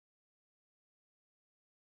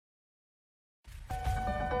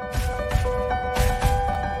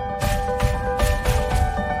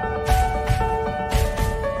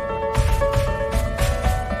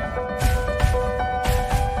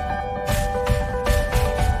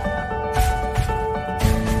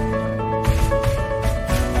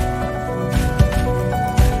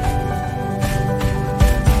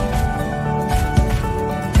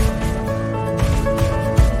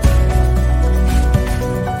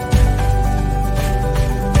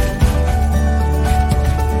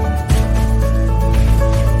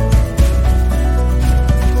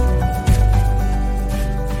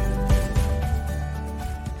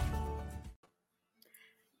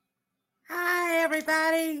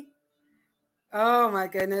everybody. Oh my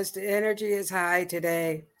goodness, the energy is high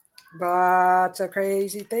today. Lots of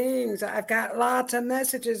crazy things. I've got lots of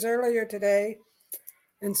messages earlier today.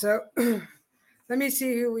 And so let me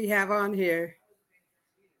see who we have on here.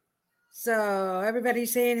 So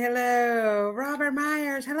everybody's saying hello. Robert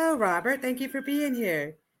Myers. Hello, Robert. Thank you for being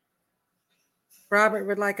here. Robert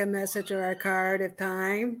would like a message or a card if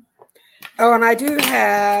time. Oh, and I do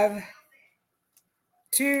have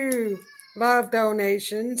two love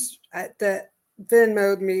donations that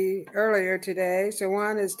Venmoed me earlier today. So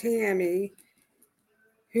one is Tammy,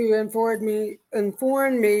 who informed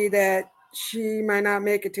me that she might not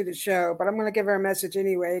make it to the show, but I'm going to give her a message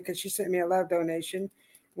anyway because she sent me a love donation.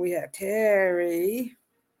 We have Terry,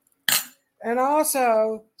 and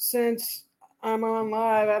also since I'm on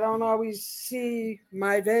live, I don't always see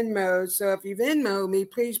my Venmo. So if you Venmo me,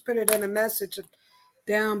 please put it in a message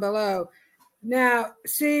down below. Now,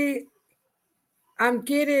 see, I'm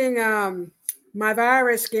getting my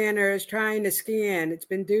virus scanner is trying to scan. It's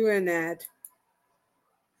been doing that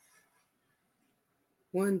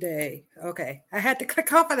one day. Okay. I had to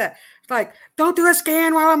click off of that. It's like, don't do a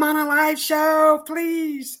scan while I'm on a live show,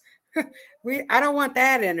 please. I don't want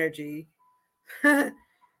that energy.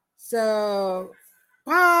 So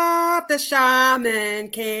Bob the shaman,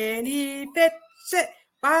 can he fix it?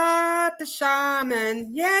 Bob the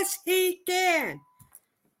shaman, yes he can.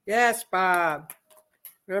 Yes, Bob.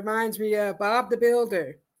 Reminds me of Bob the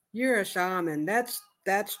Builder. You're a shaman. That's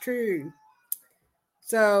true.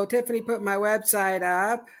 So Tiffany put my website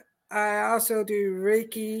up. I also do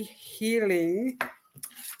Reiki healing,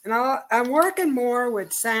 and I'm working more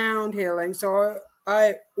with sound healing. So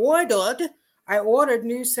I ordered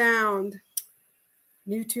new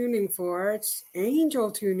new tuning forks, angel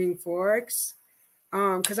tuning forks,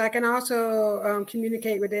 because I can also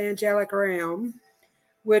communicate with the angelic realm,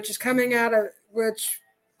 which is coming out of which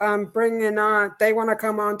I'm bringing on. They want to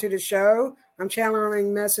come on to the show. I'm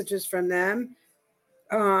channeling messages from them.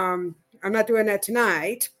 I'm not doing that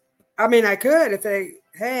tonight. I mean, I could if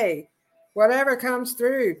hey, whatever comes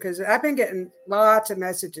through, because I've been getting lots of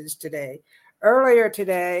messages today. Earlier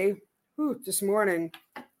today, this morning,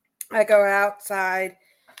 I go outside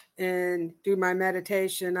and do my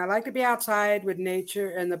meditation. I like to be outside with nature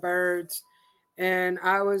and the birds. And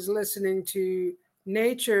I was listening to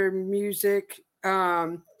nature music,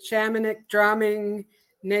 shamanic drumming,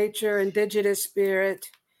 nature, indigenous spirit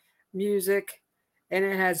music, and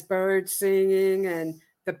it has birds singing, and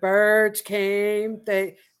the birds came.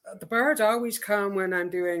 The birds always come when I'm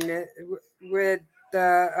doing it with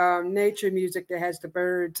the nature music that has the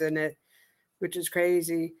birds in it, which is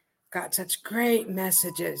crazy. Got such great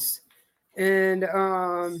messages. And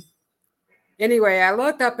anyway, I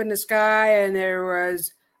looked up in the sky and there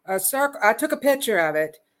was a circle. I took a picture of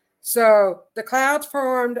it. So the clouds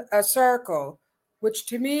formed a circle, which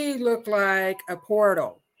to me looked like a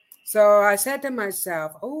portal. So I said to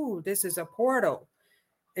myself, oh, this is a portal.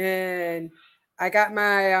 And I got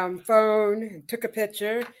my phone, took a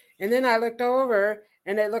picture, and then I looked over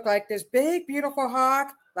and it looked like this big, beautiful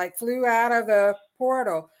hawk like flew out of the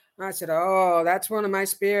portal. And I said, oh, that's one of my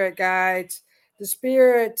spirit guides. The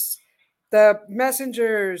spirits, the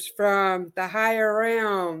messengers from the higher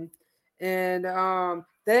realm. And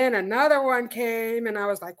then another one came and I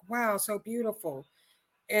was like, wow, so beautiful.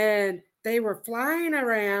 And they were flying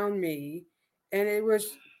around me and it was,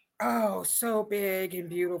 oh, so big and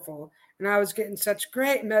beautiful. And I was getting such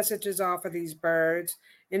great messages off of these birds.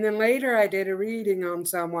 And then later I did a reading on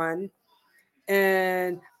someone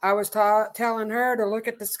and I was telling her to look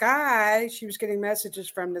at the sky. She was getting messages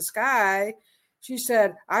from the sky. She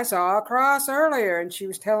said, I saw a cross earlier, and she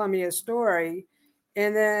was telling me a story.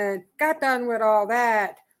 And then got done with all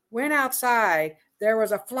that, went outside. There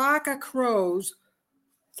was a flock of crows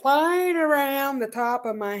flying around the top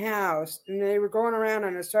of my house, and they were going around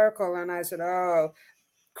in a circle. And I said, oh,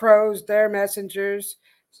 crows, they're messengers.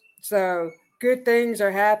 So good things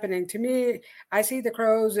are happening. To me, I see the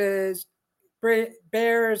crows as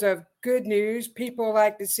bearers of good news. People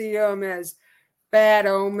like to see them as bad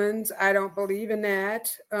omens. I don't believe in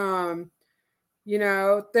that.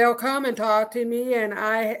 They'll come and talk to me,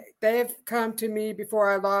 and they've come to me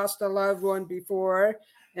before I lost a loved one before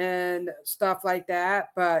and stuff like that.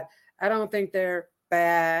 But I don't think they're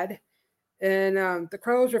bad. And the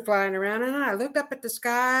crows were flying around, and I looked up at the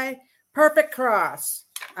sky. Perfect cross.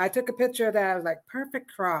 I took a picture of that. I was like,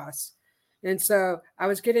 perfect cross. And so I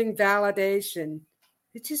was getting validation.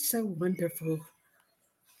 It's just so wonderful.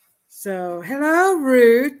 So, hello,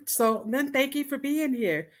 Ruth Saltman. Thank you for being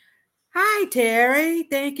here. Hi, Terry.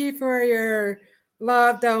 Thank you for your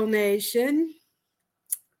love donation.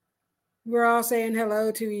 We're all saying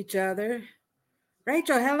hello to each other.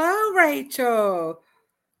 Rachel, hello, Rachel.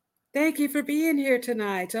 Thank you for being here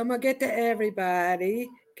tonight. So I'm going to get to everybody.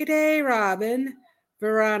 Good day, Robyn.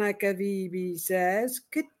 Veronica VB says,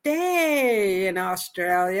 good day in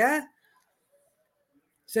Australia.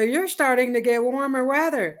 So you're starting to get warmer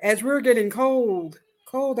weather as we're getting cold.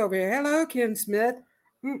 Cold over here. Hello, Ken Smith.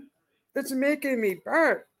 It's making me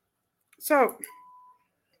burp. So,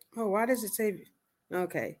 oh, why does it say?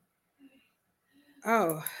 Okay.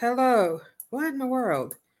 Oh, hello. What in the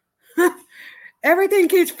world? Everything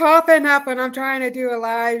keeps popping up when I'm trying to do a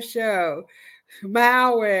live show.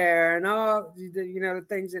 Malware and all the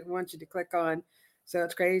things that want you to click on. So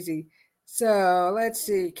it's crazy. So let's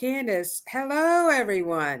see. Candace, hello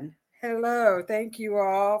everyone. Hello. Thank you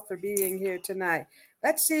all for being here tonight.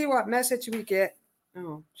 Let's see what message we get.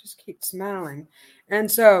 Oh, just keep smiling. And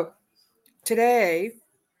so today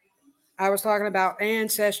I was talking about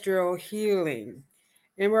ancestral healing.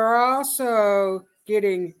 And we're also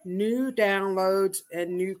getting new downloads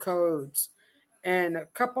and new codes. And a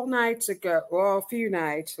couple nights ago, well, a few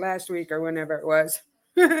nights, last week or whenever it was,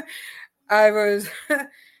 I was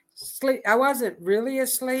sleep. I wasn't really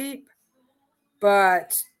asleep,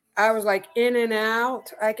 but I was like in and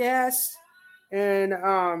out, I guess. And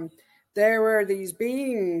there were these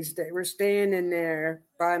beings that were standing there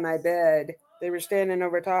by my bed. They were standing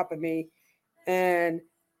over top of me, and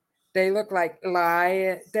they look like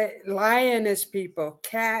lioness people,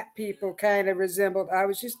 cat people kind of resembled. I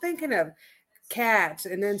was just thinking of cats.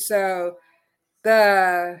 And then so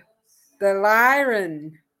the the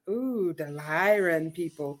Lyran, the Lyran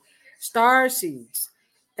people, star seeds.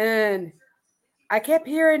 And I kept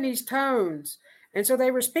hearing these tones. And so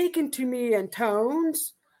they were speaking to me in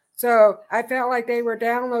tones. So I felt like they were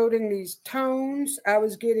downloading these tones. I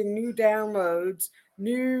was getting new downloads,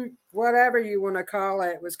 new whatever you want to call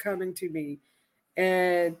it was coming to me.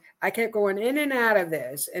 And I kept going in and out of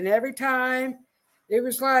this. And every time it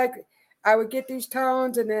was like I would get these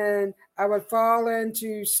tones and then I would fall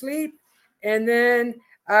into sleep. And then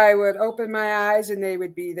I would open my eyes and they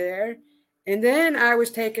would be there. And then I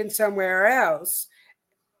was taken somewhere else.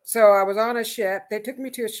 So I was on a ship. They took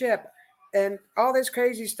me to a ship and all this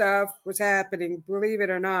crazy stuff was happening, believe it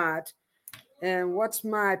or not. And what's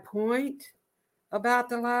my point about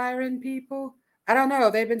the Lyran people? I don't know.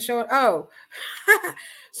 They've been showing. Oh,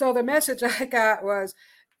 so the message I got was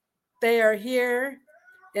they are here.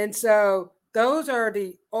 And so those are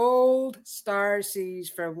the old star seeds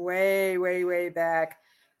from way, way, way back.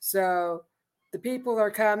 So the people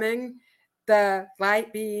are coming, the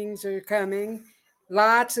light beings are coming,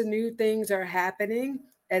 lots of new things are happening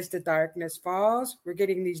as the darkness falls. We're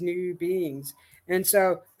getting these new beings. And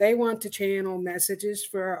so they want to channel messages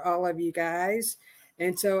for all of you guys.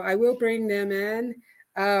 And so I will bring them in.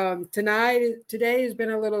 Today has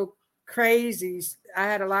been a little crazy. I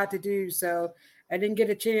had a lot to do, so I didn't get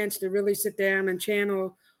a chance to really sit down and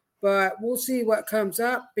channel, but we'll see what comes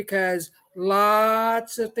up because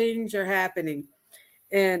lots of things are happening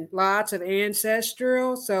and lots of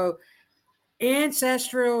ancestral. So,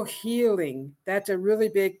 ancestral healing, that's a really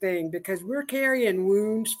big thing because we're carrying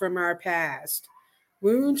wounds from our past.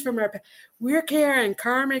 Wounds from our past. We're carrying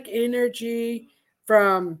karmic energy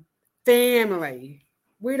from family.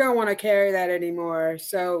 We don't want to carry that anymore.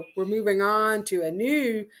 So we're moving on to a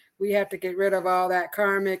new, we have to get rid of all that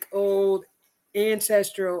karmic old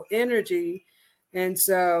ancestral energy. And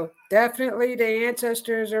so definitely the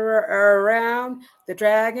ancestors are around. The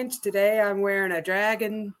dragons. Today I'm wearing a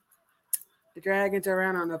dragon. The dragons are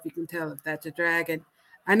around. I don't know if you can tell if that's a dragon.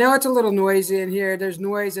 I know it's a little noisy in here. There's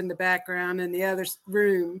noise in the background in the other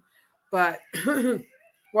room, but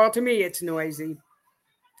well, to me, it's noisy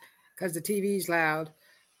because the TV's loud.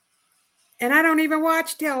 And I don't even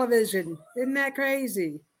watch television. Isn't that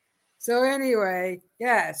crazy? So, anyway,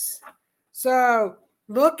 yes. So,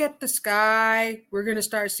 look at the sky. We're going to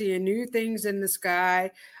start seeing new things in the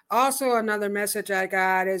sky. Also, another message I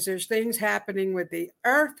got is there's things happening with the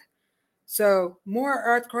earth. So, more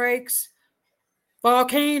earthquakes,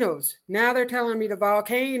 volcanoes. Now they're telling me the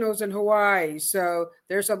volcanoes in Hawaii. So,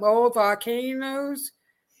 there's some old volcanoes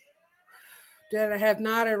that have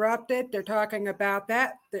not erupted. They're talking about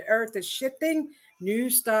that. The earth is shifting, new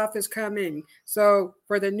stuff is coming. So,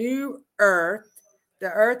 for the new earth,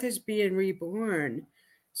 the earth is being reborn.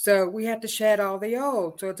 So, we have to shed all the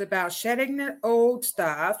old. So, it's about shedding the old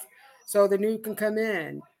stuff so the new can come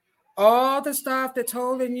in. All the stuff that's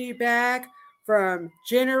holding you back from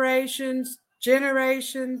generations,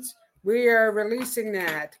 we are releasing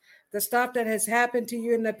that. The stuff that has happened to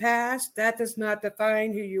you in the past, that does not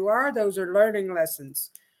define who you are. Those are learning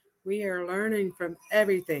lessons. We are learning from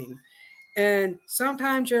everything. And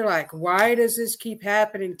sometimes you're like, why does this keep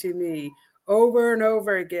happening to me over and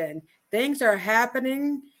over again? Things are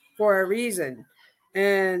happening for a reason.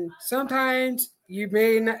 And sometimes you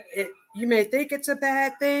may think it's a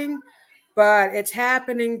bad thing, but it's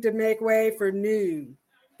happening to make way for new.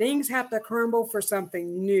 Things have to crumble for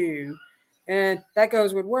something new. And that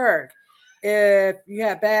goes with work. If you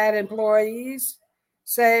have bad employees,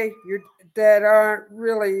 say you're that aren't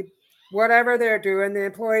really whatever they're doing, the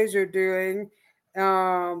employees are doing,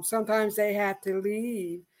 sometimes they have to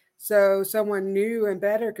leave so someone new and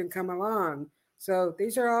better can come along. So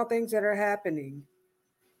these are all things that are happening.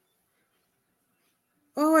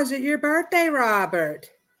 Oh, is it your birthday, Robert?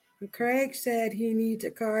 And Craig said he needs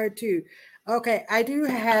a card too. Okay, I do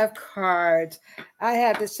have cards. I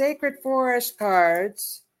have the Sacred Forest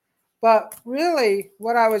cards, but really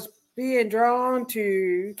what I was being drawn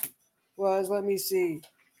to was, let me see,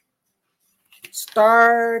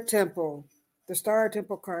 Star Temple. The Star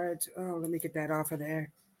Temple cards. Oh, let me get that off of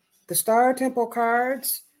there. The Star Temple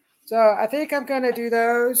cards. So I think I'm going to do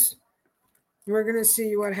those. We're going to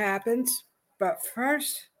see what happens. But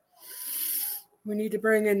first, we need to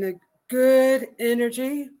bring in the good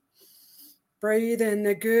energy. Breathe in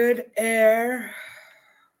the good air.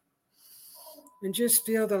 And just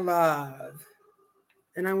feel the love.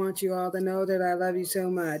 And I want you all to know that I love you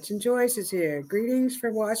so much. And Joyce is here. Greetings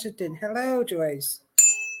from Washington. Hello, Joyce.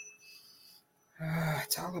 Oh,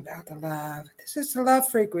 it's all about the love. This is the love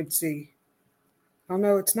frequency. Oh,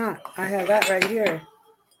 no, it's not. I have that right here.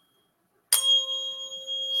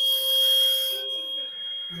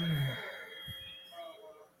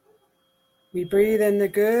 We breathe in the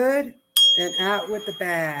good and out with the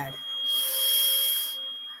bad.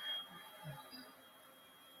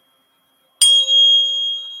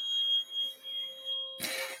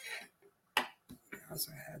 I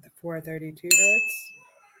also have the 432 hertz.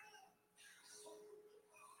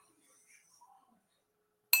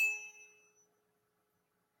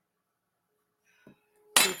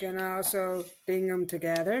 You can also ding them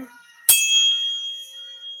together.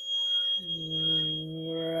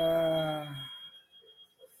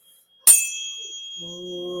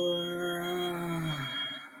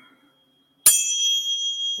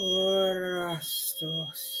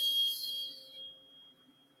 Orastos.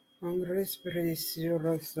 Hombres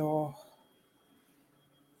preciosos.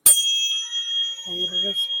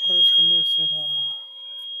 Hombres preciosos.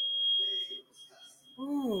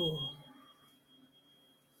 Oh,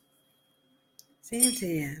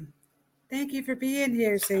 Sam. Thank you for being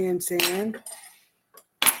here, Sam.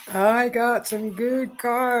 I got some good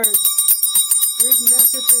cards. Good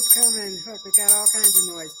messages coming. Look, we got all kinds of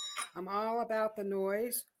noise. I'm all about the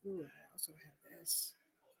noise. Ooh, I also have this.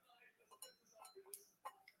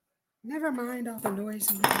 Never mind all the noise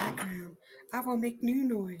in the background. I will make new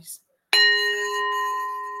noise.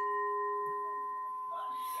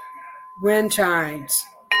 Wind chimes.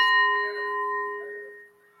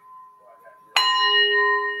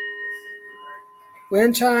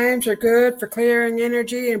 Wind chimes are good for clearing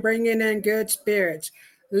energy and bringing in good spirits.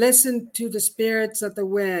 Listen to the spirits of the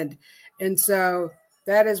wind. And so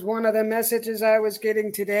that is one of the messages I was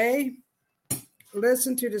getting today.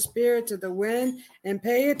 Listen to the spirits of the wind and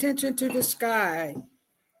pay attention to the sky.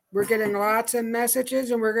 We're getting lots of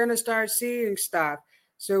messages and we're going to start seeing stuff.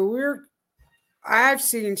 So I've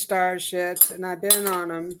seen starships and I've been on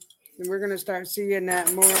them, and we're going to start seeing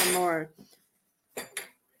that more and more.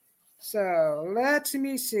 So let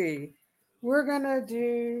me see. We're going to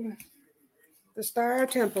do the Star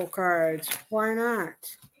Temple cards. Why not?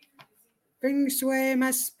 Bring sway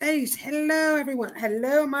my space. Hello, everyone.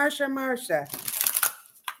 Hello, Marsha.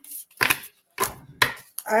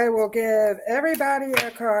 I will give everybody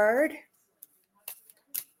a card.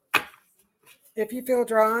 If you feel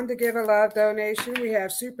drawn to give a love donation, we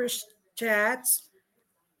have super chats,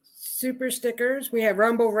 super stickers. We have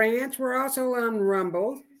Rumble Rants. We're also on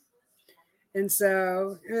Rumble. And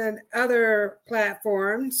other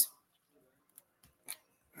platforms.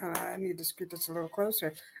 I need to scoot this a little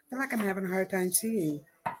closer. I feel like I'm having a hard time seeing.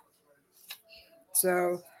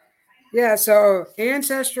 So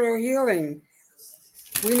ancestral healing.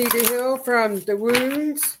 We need to heal from the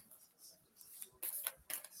wounds.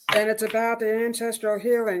 And it's about the ancestral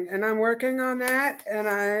healing. And I'm working on that. And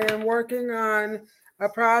I am working on a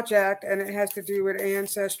project, and it has to do with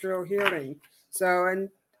ancestral healing. I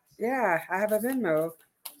have a Venmo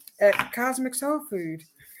at Cosmic Soul Food.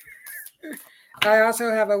 I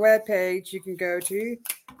also have a webpage you can go to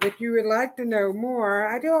if you would like to know more.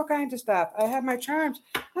 I do all kinds of stuff. I have my charms.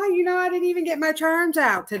 Oh, I didn't even get my charms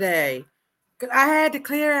out today because I had to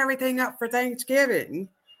clear everything up for Thanksgiving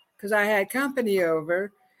because I had company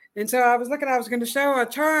over. And so I was going to show a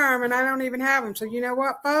charm and I don't even have them. So you know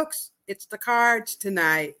what, folks? It's the cards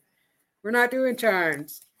tonight. We're not doing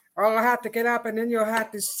charms. Or I'll have to get up and then you'll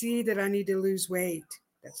have to see that I need to lose weight.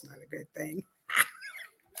 That's not a good thing.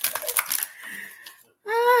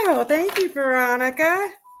 Oh, thank you, Veronica.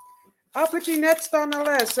 I'll put you next on the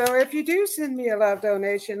list. So if you do send me a love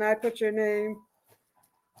donation, I put your name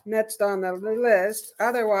next on the list.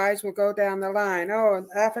 Otherwise, we'll go down the line. Oh,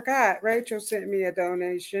 I forgot. Rachel sent me a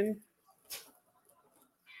donation.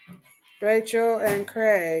 Rachel and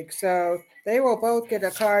Craig. So they will both get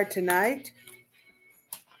a card tonight.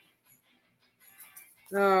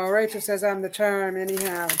 Oh, Rachel says I'm the charm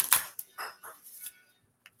anyhow.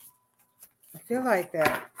 I feel like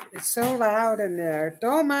that. It's so loud in there.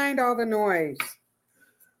 Don't mind all the noise.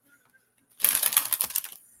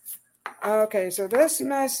 Okay, so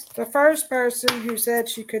the first person who said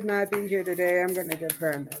she could not be here today, I'm going to give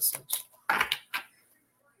her a message.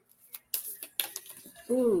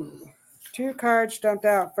 Ooh, 2 cards jumped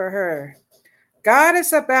out for her.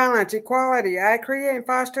 Goddess of balance, equality. I create and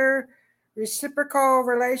foster reciprocal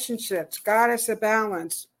relationships. Goddess of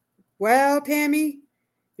balance. Well, Tammy,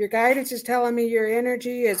 your guidance is telling me your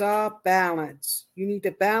energy is off balance. You need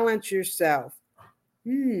to balance yourself.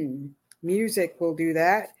 Music will do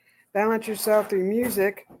that. Balance yourself through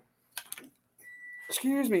music.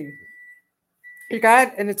 Excuse me.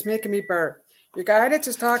 And it's making me burp. Your guidance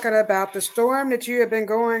is talking about the storm that you have been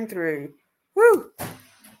going through. Woo!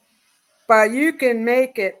 But you can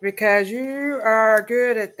make it because you are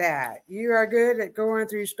good at that. You are good at going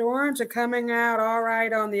through storms and coming out all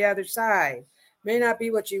right on the other side. May not be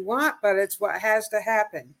what you want, but it's what has to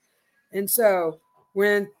happen. And so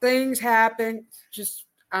when things happen,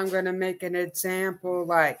 I'm going to make an example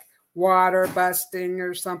like water busting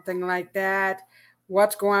or something like that.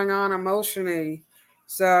 What's going on emotionally?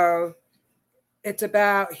 So it's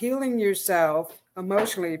about healing yourself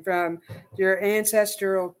emotionally from your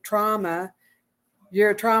ancestral trauma,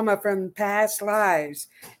 your trauma from past lives.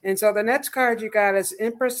 And so the next card you got is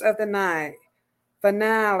Empress of the Night,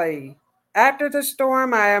 finale. After the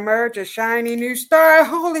storm, I emerge a shiny new star.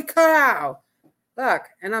 Holy cow! Look,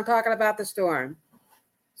 and I'm talking about the storm.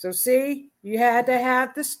 So see, you had to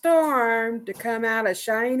have the storm to come out a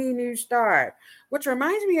shiny new star, which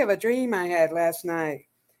reminds me of a dream I had last night.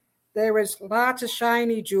 There was lots of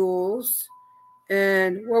shiny jewels.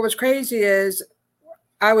 And what was crazy is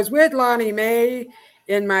I was with Lonnie Mae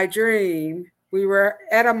in my dream. We were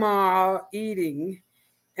at a mall eating,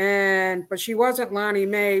 but she wasn't Lonnie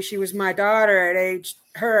Mae. She was my daughter at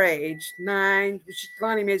her age, 9.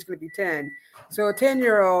 Lonnie Mae's going to be 10. So a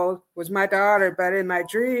 10-year-old was my daughter, but in my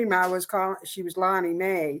dream, she was Lonnie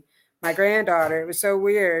Mae, my granddaughter. It was so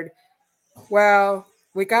weird. Well,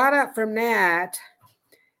 we got up from that,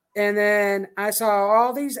 and then I saw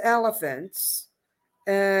all these elephants,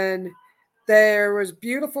 and there was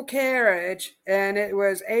beautiful carriage, and it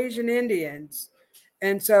was Asian Indians.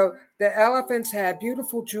 And so the elephants had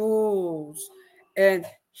beautiful jewels and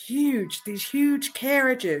these huge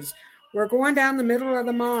carriages. We're going down the middle of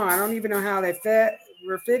the mall. I don't even know how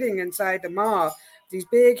were fitting inside the mall. These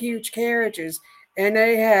big, huge carriages. And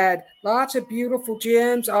they had lots of beautiful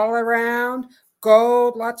gems all around,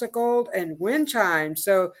 gold, lots of gold, and wind chimes.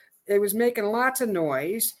 So it was making lots of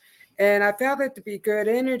noise. And I felt it to be good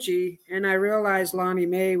energy. And I realized Lonnie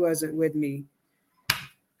Mae wasn't with me.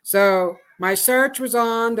 So my search was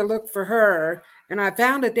on to look for her, and I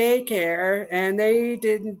found a daycare, and they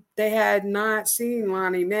had not seen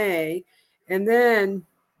Lonnie Mae. And then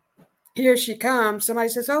here she comes. Somebody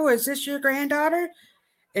says, "Oh, is this your granddaughter?"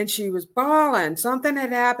 And she was bawling. Something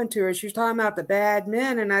had happened to her. She was talking about the bad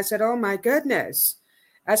men. And I said, "Oh my goodness."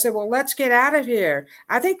 I said, "Well, let's get out of here.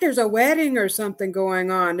 I think there's a wedding or something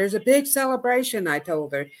going on. There's a big celebration," I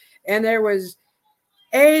told her. And there was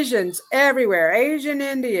Asians everywhere, Asian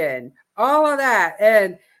Indian, all of that.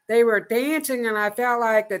 And they were dancing, and I felt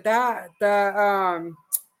like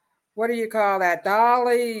what do you call that?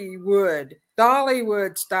 Dollywood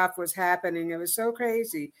stuff was happening. It was so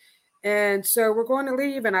crazy. And so we're going to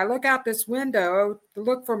leave, and I look out this window to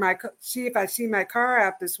look for see if I see my car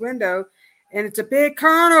out this window, and it's a big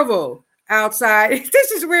carnival outside.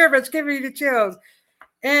 This is weird, but it's giving me the chills.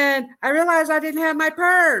 And I realized I didn't have my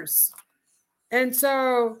purse. And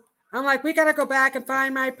so I'm like, we got to go back and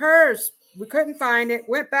find my purse. We couldn't find it.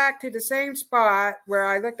 Went back to the same spot where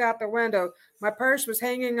I looked out the window. My purse was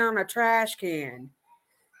hanging on a trash can.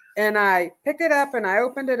 And I picked it up and I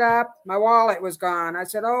opened it up. My wallet was gone. I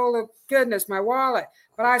said, "Oh, goodness, my wallet."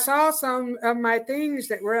 But I saw some of my things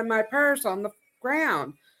that were in my purse on the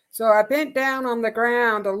ground. So I bent down on the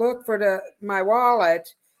ground to look for my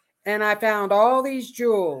wallet. and I found all these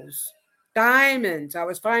jewels, diamonds. I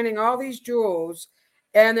was finding all these jewels,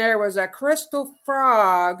 and there was a crystal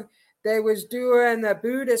frog that was doing the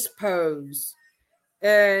Buddhist pose.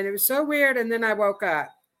 And it was so weird. And then I woke up.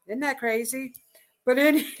 Isn't that crazy? But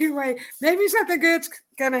anyway, maybe something good's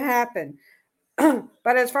going to happen.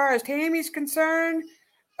 But as far as Tammy's concerned,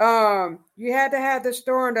 you had to have the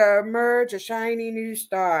storm to emerge a shiny new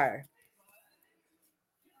star.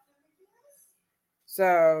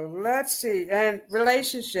 So let's see. And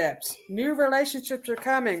relationships. New relationships are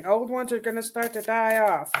coming. Old ones are going to start to die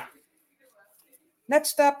off.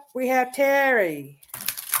 Next up, we have Terry.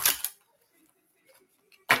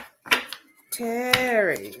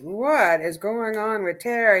 Terry, what is going on with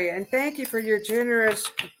Terry? And thank you for your generous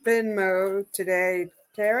Venmo today,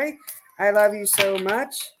 Terry. I love you so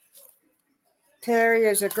much. Terry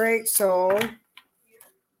is a great soul,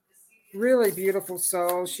 really beautiful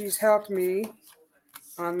soul. She's helped me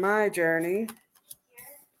on my journey.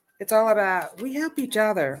 It's all about we help each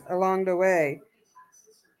other along the way.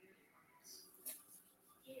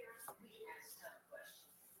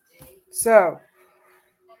 So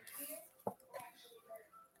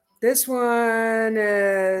this one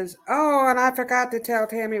is, oh, and I forgot to tell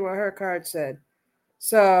Tammy what her card said.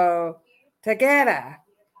 So together,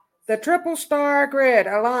 the triple star grid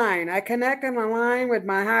align. I connect and align with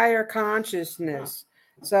my higher consciousness.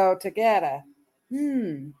 So together,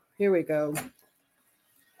 here we go.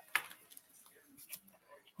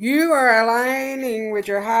 You are aligning with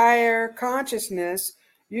your higher consciousness.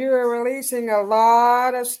 You are releasing a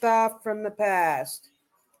lot of stuff from the past.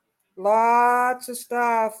 Lots of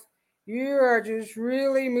stuff. You are just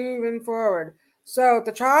really moving forward. So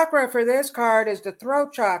the chakra for this card is the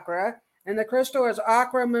throat chakra, and the crystal is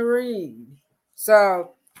aquamarine.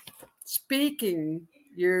 So speaking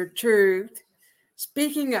your truth,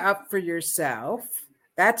 speaking up for yourself,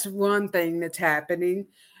 that's one thing that's happening.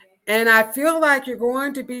 And I feel like you're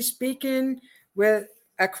going to be speaking with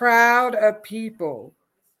a crowd of people.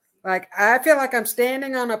 Like I feel like I'm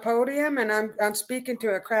standing on a podium and I'm speaking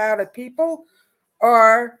to a crowd of people,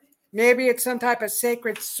 or maybe it's some type of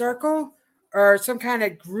sacred circle or some kind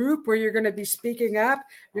of group where you're going to be speaking up.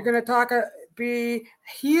 You're going to be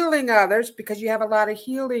healing others because you have a lot of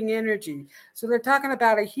healing energy. So they're talking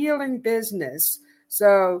about a healing business.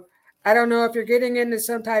 So I don't know if you're getting into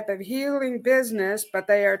some type of healing business, but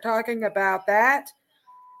they are talking about that.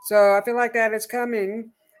 So I feel like that is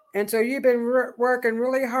coming. And so you've been working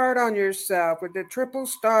really hard on yourself with the triple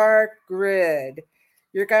star grid.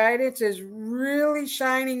 Your guidance is really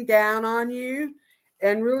shining down on you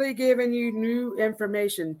and really giving you new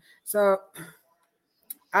information. So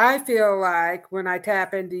I feel like when I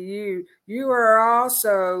tap into you, you are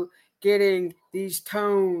also getting these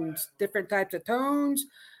tones, different types of tones,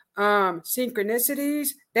 synchronicities,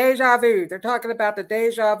 deja vu. They're talking about the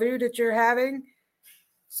deja vu that you're having.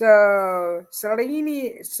 So,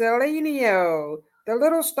 Selenio, the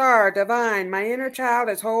little star, divine, my inner child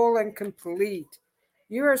is whole and complete.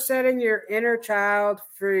 You are setting your inner child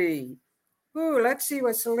free. Ooh, let's see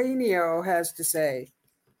what Selenio has to say.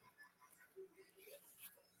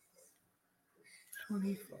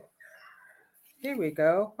 24. Here we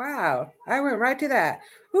go. Wow, I went right to that.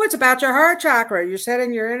 Ooh, it's about your heart chakra. You're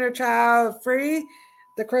setting your inner child free.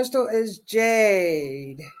 The crystal is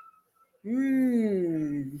jade.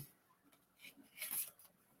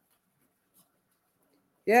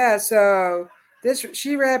 Yeah, so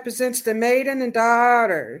she represents the maiden and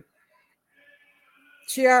daughter.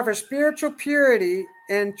 She offers spiritual purity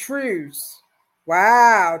and truth.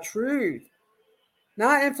 Wow, truth.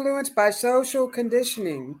 Not influenced by social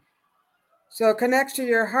conditioning. So it connects to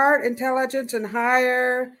your heart, intelligence, and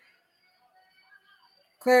higher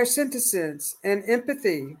clairsentience and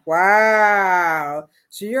empathy. Wow.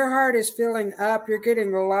 So your heart is filling up. You're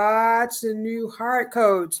getting lots of new heart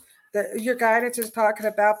codes. Your guidance is talking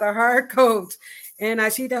about the heart codes. And I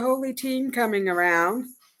see the holy team coming around.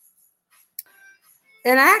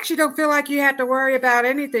 And I actually don't feel like you have to worry about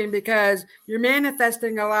anything because you're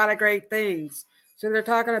manifesting a lot of great things. So they're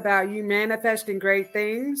talking about you manifesting great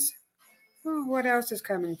things. Ooh, what else is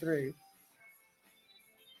coming through?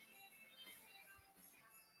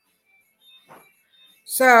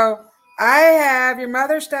 So I have your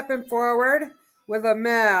mother stepping forward with a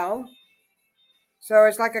male. So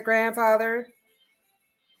it's like a grandfather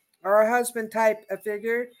or a husband type of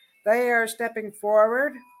figure. They are stepping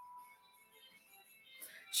forward.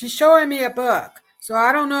 She's showing me a book. So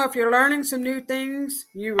I don't know if you're learning some new things.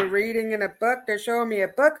 You were reading in a book. They're showing me a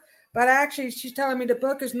book. But actually, she's telling me the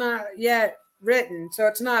book is not yet written. So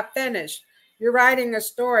it's not finished. you're writing a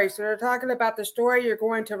story. So they're talking about the story you're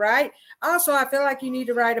going to write. Also, I feel like you need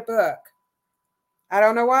to write a book. I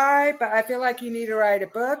don't know why, but I feel like you need to write a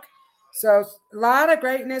book. So a lot of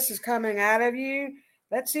greatness is coming out of you.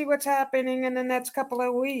 Let's see what's happening in the next couple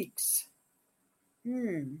of weeks.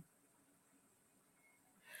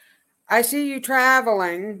 I see you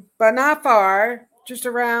traveling, but not far, just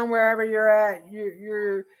around wherever you're at.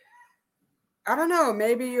 You're I don't know,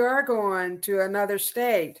 maybe you are going to another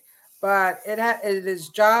state, but it is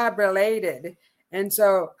job related. And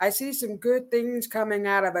so I see some good things coming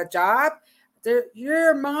out of a job.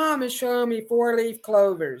 Your mom is showing me 4-leaf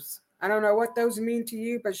clovers. I don't know what those mean to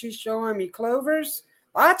you, but she's showing me clovers.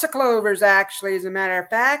 Lots of clovers, actually, as a matter of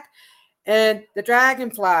fact, and the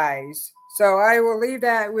dragonflies. So I will leave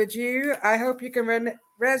that with you. I hope you can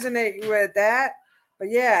resonate with that.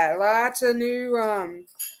 But yeah, lots of new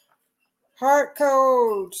heart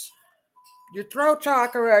codes, your throat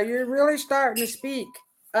chakra. You're really starting to speak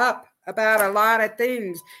up about a lot of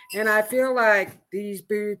things. And I feel like these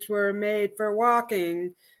boots were made for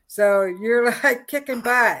walking. So you're like kicking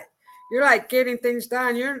butt. You're like getting things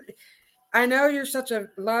done. I know you're such a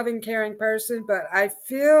loving, caring person, but I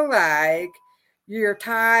feel like you're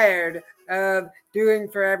tired of doing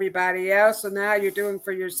for everybody else. So now you're doing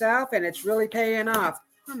for yourself, and it's really paying off.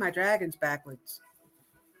 Oh, my dragon's backwards.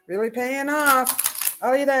 Really paying off.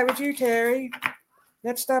 I'll leave that with you, Terry.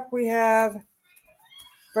 Next up, we have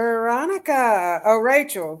Veronica. Oh,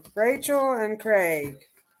 Rachel. Rachel and Craig.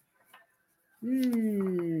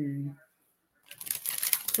 From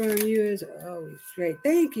you is always great.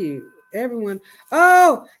 Thank you, everyone.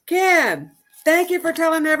 Oh, Kim, thank you for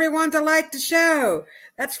telling everyone to like the show.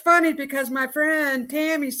 That's funny because my friend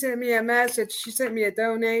Tammy sent me a message. She sent me a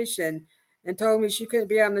donation and told me she couldn't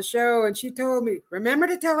be on the show. And she told me, remember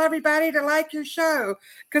to tell everybody to like your show,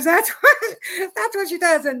 because that's what she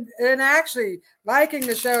does. And actually, liking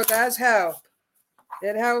the show does help.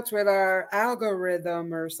 It helps with our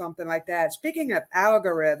algorithm or something like that. Speaking of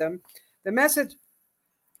algorithm, the message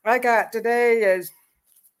I got today is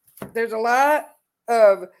there's a lot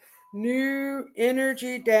of new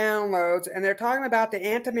energy downloads, and they're talking about the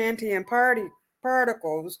antimantium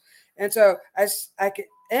particles. And so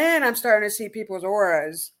I'm starting to see people's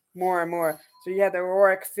auras more and more. So you have the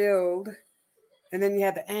auric field, and then you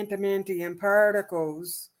have the antimantium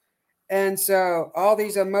particles. And so all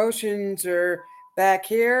these emotions are back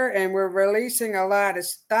here, and we're releasing a lot of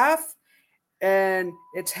stuff, and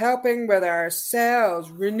it's helping with our cells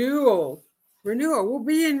renewal. We're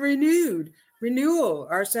being renewal.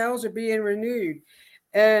 Our cells are being renewed.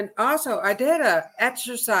 And also, I did a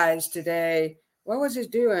exercise today. What was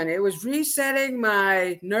it doing? It was resetting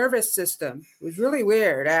my nervous system. It was really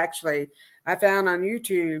weird, actually. I found on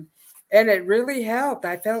YouTube, and it really helped.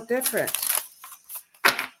 I felt different.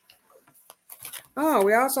 Oh,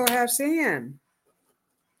 we also have Sam.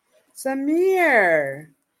 Samir.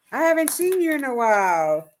 I haven't seen you in a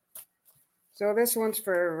while. So this one's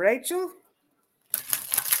for Rachel.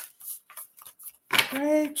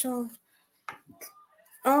 Rachel.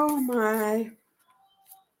 Oh my.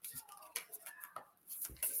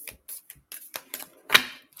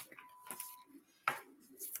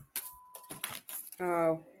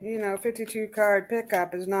 Oh, 52 card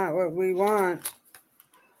pickup is not what we want.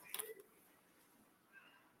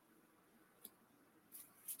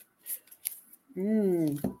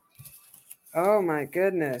 Oh my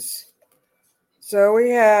goodness. So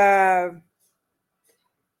we have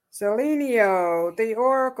Selenio, the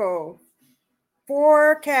Oracle.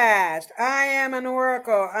 Forecast. I am an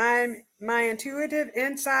oracle. My intuitive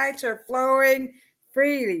insights are flowing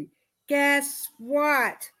freely. Guess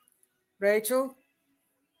what, Rachel?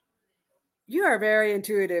 You are very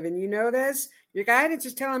intuitive, and you know this. Your guidance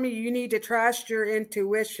is telling me you need to trust your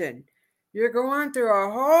intuition. You're going through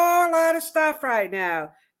a whole lot of stuff right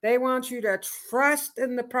now. They want you to trust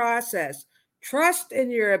in the process. Trust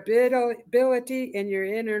in your ability and your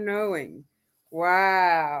inner knowing.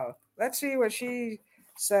 Wow. Let's see what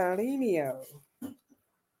Selenio.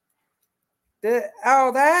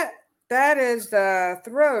 That is the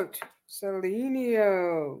throat.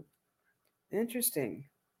 Selenio. Interesting,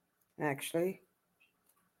 actually.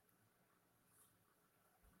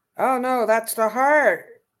 Oh no, that's the heart.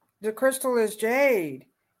 The crystal is jade.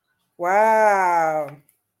 Wow.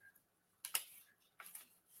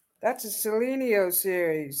 That's a Selenio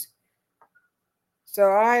series. So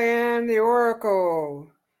I am the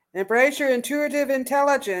Oracle. Embrace your intuitive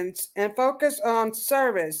intelligence and focus on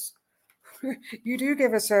service. You do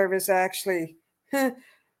give a service, actually.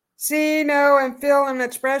 See, know, and feel and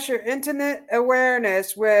express your intimate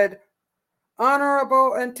awareness with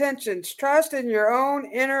honorable intentions. Trust in your own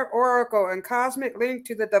inner oracle and cosmic link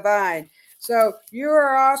to the divine. So you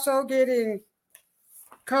are also getting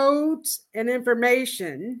codes and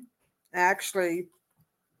information, actually.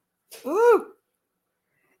 Ooh.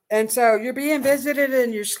 And so you're being visited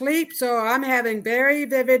in your sleep. So I'm having very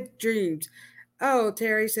vivid dreams. Oh,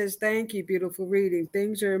 Terry says, thank you, beautiful reading.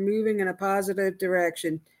 Things are moving in a positive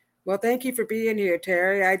direction. Well, thank you for being here,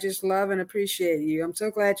 Terry. I just love and appreciate you. I'm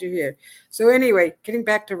so glad you're here. So, anyway, getting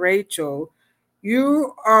back to Rachel,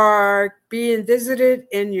 you are being visited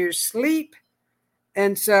in your sleep.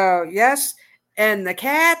 And so, yes, and the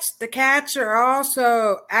cats are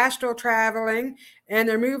also astral traveling and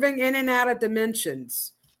they're moving in and out of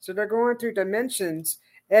dimensions. So they're going through dimensions.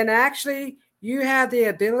 And actually, you have the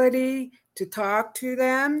ability to talk to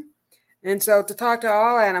them. And so to talk to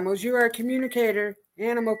all animals, you are a communicator,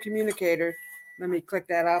 animal communicator. Let me click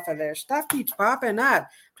that off of there. Stuff keeps popping up. I'm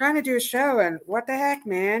trying to do a show and what the heck,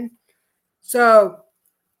 man? So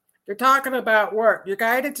you're talking about work. Your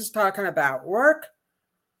guidance is talking about work.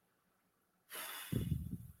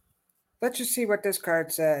 Let's just see what this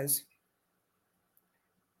card says.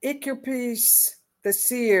 Icupes, the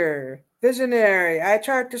seer, visionary. I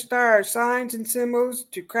chart the stars, signs and symbols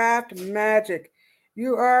to craft magic.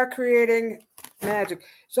 You are creating magic.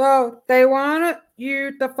 So they want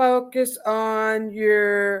you to focus on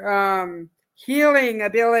your healing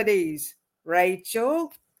abilities,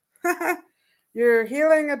 Rachel. Your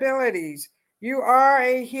healing abilities. You are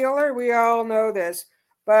a healer. We all know this.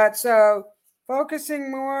 But so focusing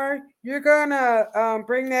more, you're going to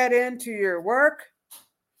bring that into your work.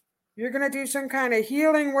 You're going to do some kind of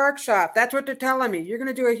healing workshop. That's what they're telling me. You're going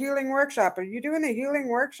to do a healing workshop. Are you doing a healing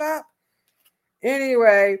workshop?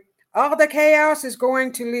 Anyway, all the chaos is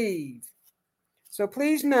going to leave. So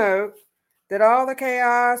please note that all the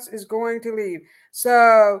chaos is going to leave.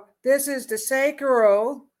 So this is the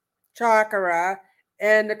sacral chakra,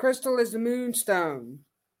 and the crystal is the moonstone.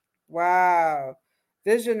 Wow.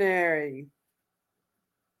 Visionary.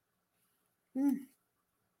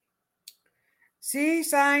 See,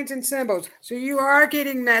 signs and symbols. So you are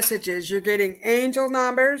getting messages. You're getting angel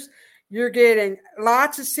numbers. You're getting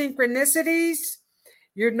lots of synchronicities.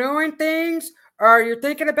 You're knowing things, or you're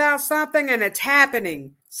thinking about something and it's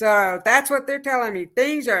happening. So that's what they're telling me.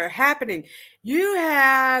 Things are happening. You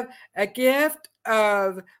have a gift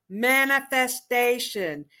of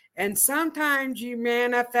manifestation, and sometimes you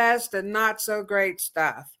manifest the not so great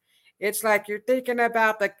stuff. It's like you're thinking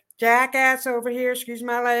about the jackass over here, excuse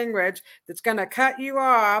my language, that's going to cut you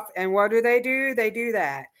off. And what do? They do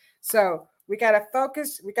that. So we got to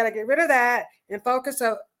focus. We got to get rid of that and focus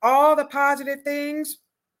on all the positive things.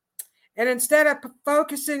 And instead of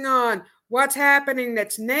focusing on what's happening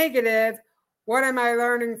that's negative, what am I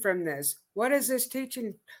learning from this? What is this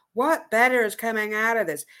teaching? What better is coming out of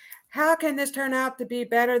this? How can this turn out to be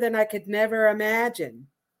better than I could never imagine?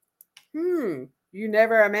 You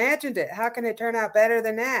never imagined it. How can it turn out better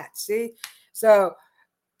than that? See? So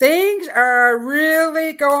things are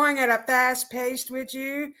really going at a fast pace with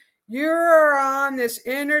you. You're on this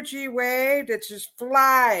energy wave that's just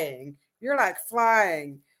flying. You're like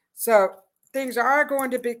flying. So things are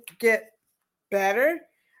going to get better.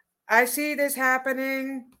 I see this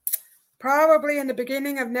happening probably in the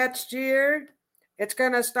beginning of next year. It's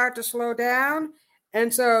going to start to slow down.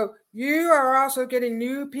 And so you are also getting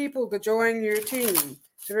new people to join your team.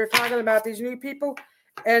 So we're talking about these new people.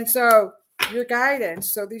 And so your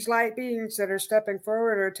guidance, so these light beings that are stepping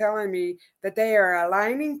forward are telling me that they are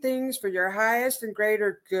aligning things for your highest and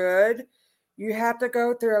greater good. You have to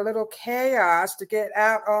go through a little chaos to get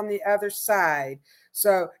out on the other side.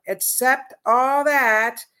 So accept all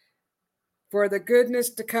that for the goodness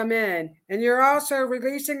to come in. And you're also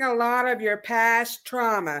releasing a lot of your past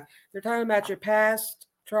trauma. They're talking about your past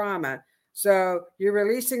trauma. So you're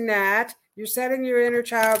releasing that. You're setting your inner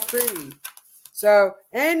child free. So,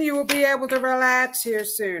 and you will be able to relax here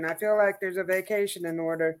soon. I feel like there's a vacation in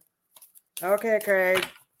order. Okay, Craig.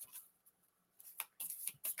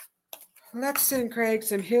 Let's send Craig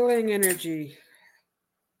some healing energy.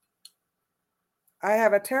 I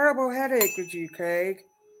have a terrible headache with you, Craig.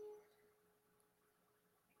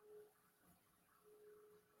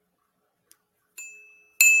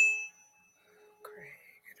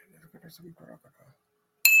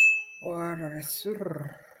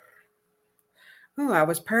 Oh, I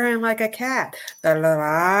was purring like a cat. The little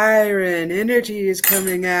iron energy is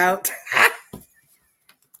coming out.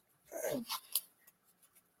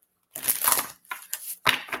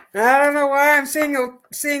 I don't know why I'm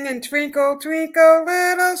singing Twinkle, Twinkle,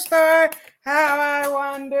 Little Star, how I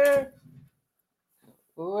wonder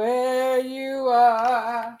where you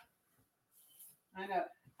are.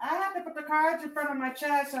 cards in front of my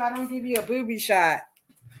chest so I don't give you a booby shot.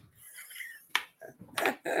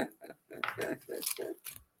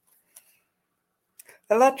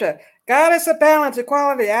 Electra, goddess of balance,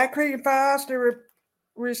 equality. I create and foster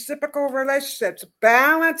reciprocal relationships.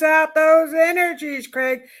 Balance out those energies,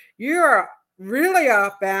 Craig. You are really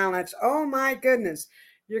off balance. Oh my goodness.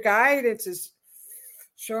 Your guidance is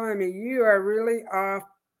showing me you are really off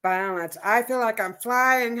balance. I feel like I'm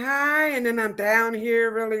flying high and then I'm down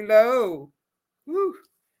here really low. Whew.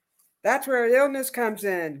 That's where illness comes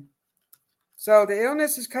in. So the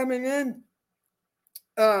illness is coming in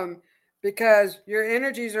because your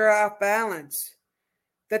energies are off balance.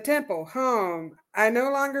 The temple, home. I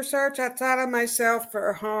no longer search outside of myself for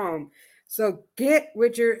a home. So get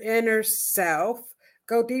with your inner self.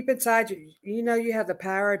 Go deep inside you. You know you have the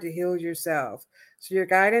power to heal yourself. So your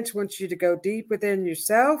guidance wants you to go deep within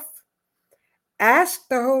yourself. Ask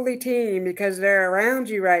the holy team, because they're around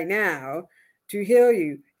you right now, to heal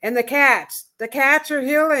you. And the cats are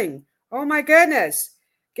healing. Oh my goodness.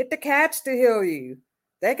 Get the cats to heal you.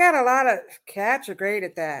 They got a lot of cats are great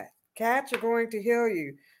at that. Cats are going to heal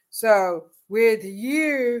you. So with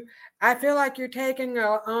you, I feel like you're taking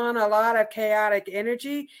on a lot of chaotic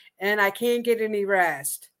energy and I can't get any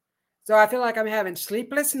rest. So I feel like I'm having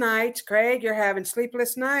sleepless nights. Craig, you're having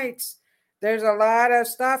sleepless nights. There's a lot of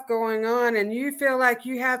stuff going on and you feel like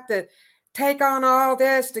you have to take on all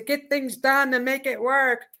this to get things done to make it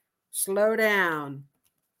work. Slow down.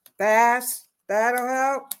 Fast. That'll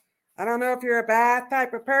help. I don't know if you're a bath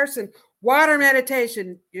type of person. Water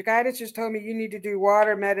meditation. Your guidance just told me you need to do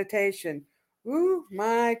water meditation. Ooh,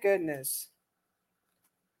 my goodness.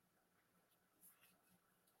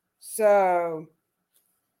 So,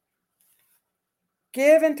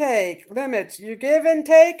 give and take. Limits. You give and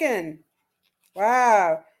taking.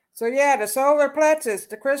 Wow. So, yeah, the solar plexus.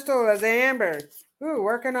 The crystal is amber. Ooh,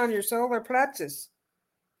 working on your solar plexus.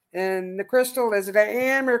 And the crystal is the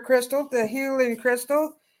amber crystal, the healing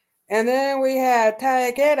crystal. And then we have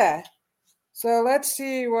Taygeta. So let's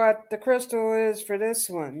see what the crystal is for this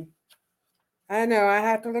one. I know I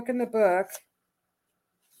have to look in the book,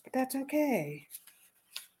 but that's okay.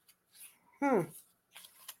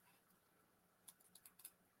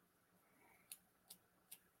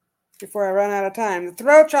 Before I run out of time. The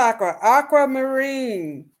throat chakra,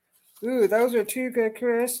 aquamarine. Ooh, those are two good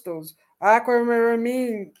crystals.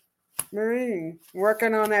 Aquamarine,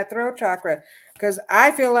 working on that throat chakra. Because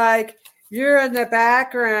I feel like you're in the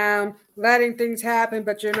background letting things happen,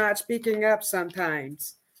 but you're not speaking up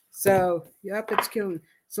sometimes. So, yep, it's killing.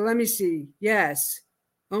 So let me see. Yes.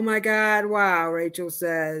 Oh my God. Wow, Rachel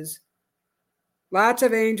says. Lots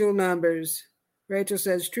of angel numbers. Rachel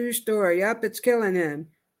says, true story. Yep, it's killing him.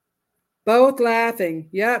 Both laughing.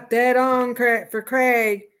 Yep, dead on for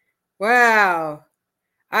Craig. Wow.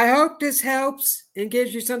 I hope this helps and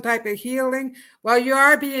gives you some type of healing. While you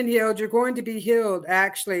are being healed, you're going to be healed,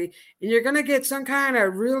 actually. And you're going to get some kind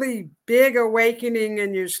of really big awakening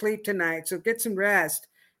in your sleep tonight. So get some rest.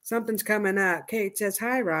 Something's coming up. Kate says,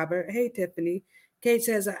 hi, Robert. Hey, Tiffany. Kate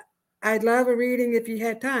says, I'd love a reading if you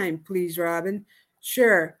had time, please, Robyn.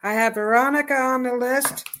 Sure. I have Veronica on the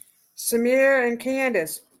list, Samir, and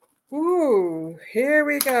Candace. Ooh, here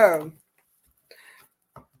we go.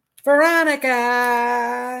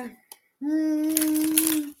 Veronica.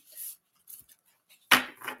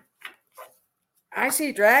 I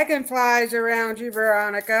see dragonflies around you,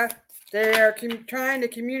 Veronica. They are trying to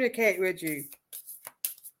communicate with you.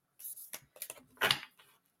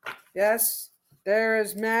 Yes, there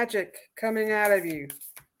is magic coming out of you.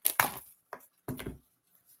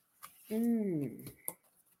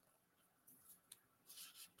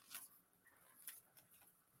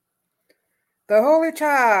 The Holy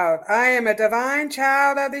Child. I am a divine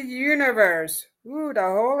child of the universe. Ooh, the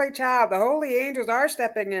Holy Child. The holy angels are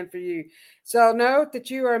stepping in for you. So note that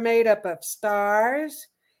you are made up of stars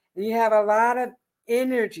and you have a lot of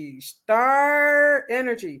energy, star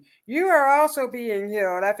energy. You are also being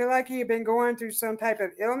healed. I feel like you've been going through some type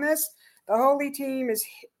of illness. The holy team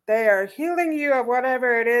they are healing you of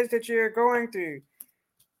whatever it is that you're going through.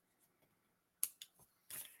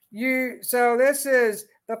 So this is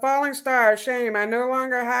the falling star, shame. I no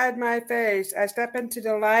longer hide my face. I step into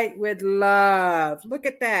the light with love. Look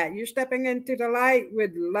at that. You're stepping into the light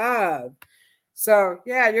with love. So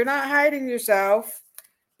yeah, you're not hiding yourself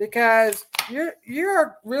because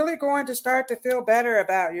you're really going to start to feel better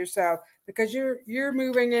about yourself because you're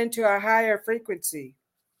moving into a higher frequency.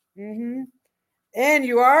 And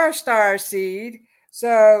you are a star seed.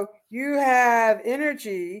 So you have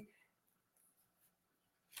energy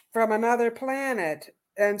from another planet.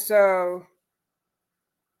 And so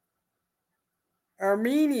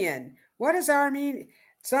Armenian. What is Armenian?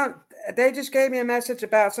 They just gave me a message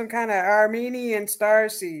about some kind of Armenian star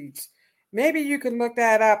seeds. Maybe you can look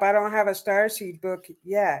that up. I don't have a star seed book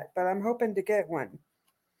yet, but I'm hoping to get one.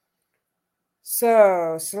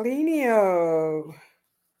 So, Selenio.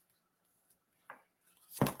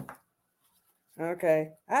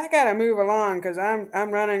 Okay, I gotta move along because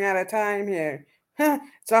I'm running out of time here.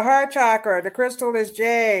 It's a heart chakra. The crystal is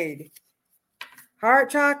jade.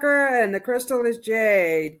 Heart chakra and the crystal is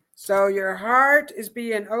jade. So your heart is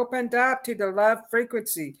being opened up to the love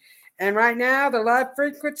frequency. And right now, the love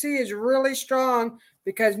frequency is really strong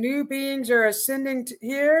because new beings are ascending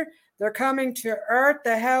here. They're coming to Earth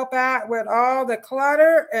to help out with all the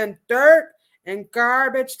clutter and dirt and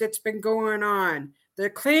garbage that's been going on.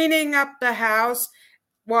 They're cleaning up the house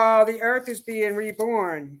while the Earth is being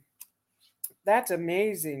reborn. That's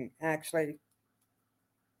amazing, actually.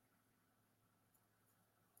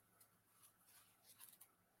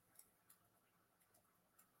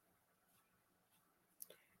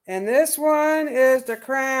 And this one is the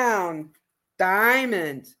crown.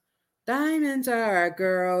 Diamonds. Diamonds are a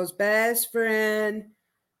girl's best friend.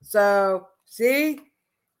 So, see,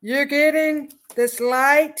 you're getting this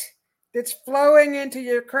light that's flowing into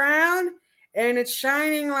your crown and it's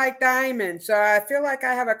shining like diamonds. So, I feel like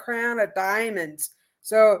I have a crown of diamonds.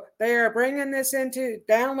 So, they are bringing this into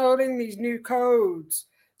downloading these new codes.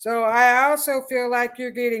 So, I also feel like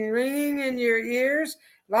you're getting ringing in your ears.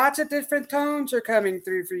 Lots of different tones are coming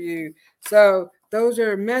through for you. So, those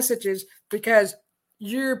are messages because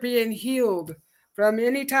you're being healed from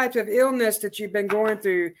any type of illness that you've been going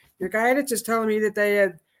through. Your guidance is telling me that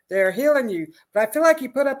they're healing you, but I feel like you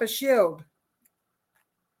put up a shield.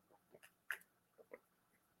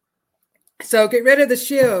 So get rid of the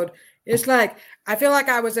shield. It's like I feel like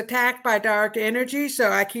I was attacked by dark energy, so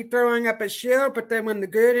I keep throwing up a shield. But then when the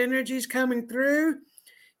good energy is coming through,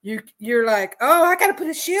 you're like, oh, I gotta put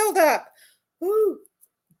a shield up. Ooh,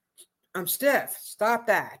 I'm stiff. Stop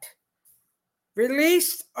that.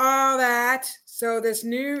 Release all that so this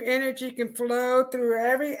new energy can flow through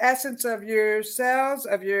every essence of your cells,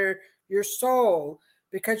 of your soul,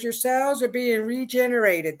 because your cells are being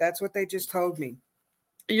regenerated. That's what they just told me.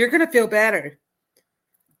 You're going to feel better.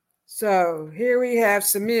 So here we have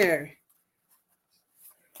Samir.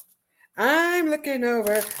 I'm looking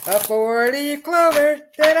over a 4-leaf clover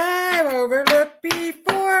that I've overlooked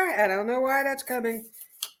before. I don't know why that's coming.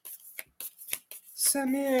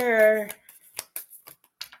 Samir.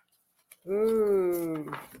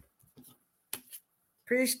 Ooh.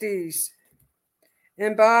 Priesties.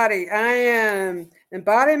 Embody. I am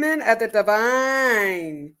embodiment of the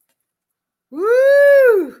divine.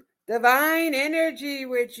 Woo! Divine energy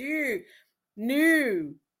with you.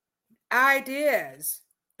 New ideas.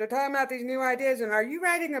 They're talking about these new ideas. And are you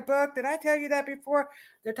writing a book? Did I tell you that before?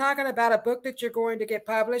 They're talking about a book that you're going to get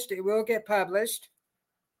published. It will get published.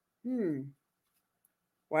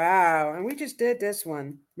 Wow. And we just did this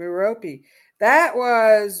one. Merope. This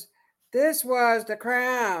was the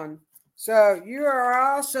crown. So you are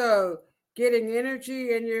also getting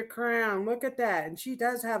energy in your crown. Look at that. And she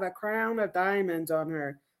does have a crown of diamonds on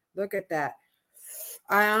her. Look at that.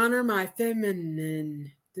 I honor my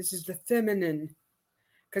feminine. This is the feminine.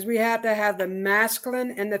 Because we have to have the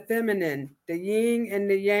masculine and the feminine, the yin and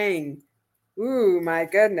the yang. Ooh, my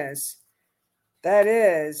goodness. That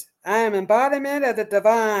is. I am embodiment of the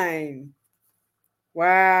divine.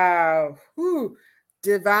 Wow. Ooh,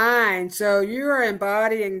 divine. So you are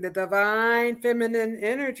embodying the divine feminine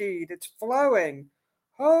energy that's flowing.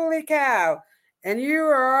 Holy cow. And you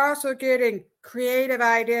are also getting creative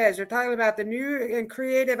ideas. They're talking about the new and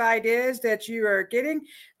creative ideas that you are getting.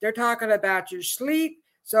 They're talking about your sleep.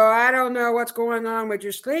 So I don't know what's going on with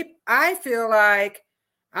your sleep. I feel like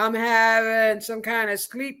I'm having some kind of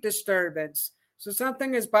sleep disturbance. So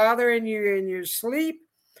something is bothering you in your sleep.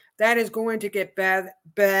 That is going to get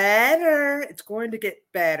better. It's going to get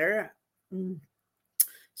better.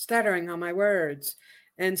 Stuttering on my words.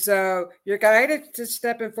 And so you're guided to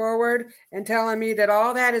stepping forward and telling me that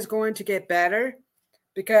all that is going to get better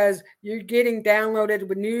because you're getting downloaded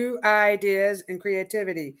with new ideas and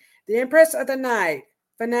creativity. The Empress of the Night,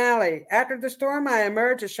 finale. After the storm, I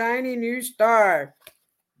emerge a shiny new star.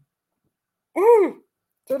 Ooh.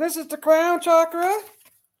 So this is the crown chakra.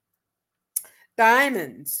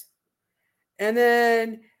 Diamonds. And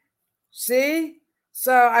then, see?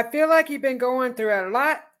 So I feel like you've been going through a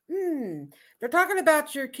lot. They're talking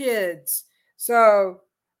about your kids. So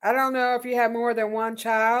I don't know if you have more than one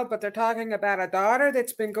child, but they're talking about a daughter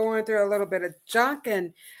that's been going through a little bit of junk.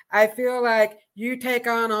 And I feel like you take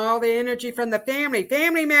on all the energy from the family.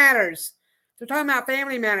 Family matters. They're talking about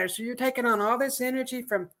family matters. So you're taking on all this energy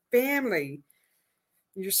from family.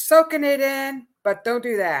 You're soaking it in, but don't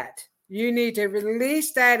do that. You need to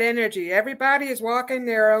release that energy. Everybody is walking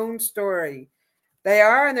their own story. They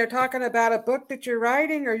are, and they're talking about a book that you're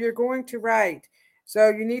writing or you're going to write. So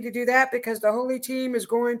you need to do that because the Holy Team is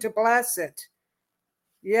going to bless it.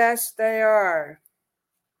 Yes, they are.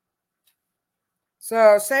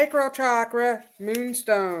 So sacral chakra,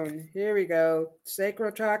 moonstone. Here we go.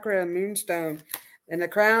 Sacral chakra and moonstone. And the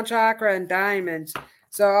crown chakra and diamonds.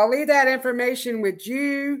 So I'll leave that information with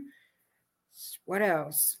you. What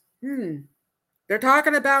else? They're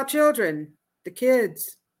talking about children, the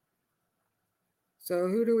kids. So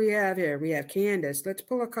who do we have here? We have Candace. Let's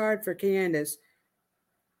pull a card for Candace.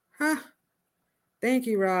 Thank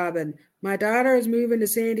you, Robyn. My daughter is moving to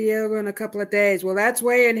San Diego in a couple of days. Well, that's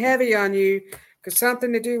weighing heavy on you because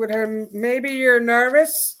something to do with her. Maybe you're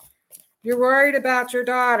nervous. You're worried about your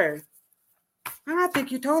daughter. I don't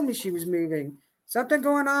think you told me she was moving. Something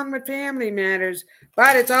going on with family matters,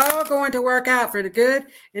 but it's all going to work out for the good.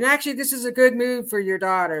 And actually, this is a good move for your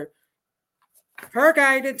daughter. Her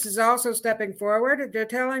guidance is also stepping forward. They're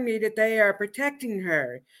telling me that they are protecting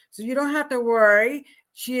her. So you don't have to worry.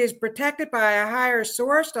 She is protected by a higher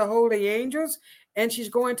source, the holy angels, and she's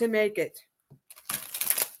going to make it.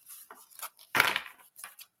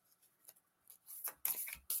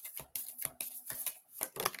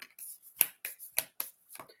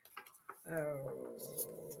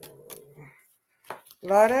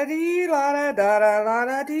 La da dee, la da da da, la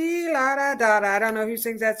da dee, la da da da. I don't know who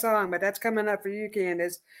sings that song, but that's coming up for you,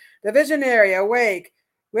 Candace. The visionary, awake.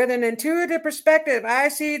 With an intuitive perspective, I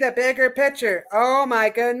see the bigger picture. Oh my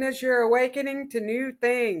goodness, you're awakening to new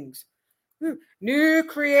things. New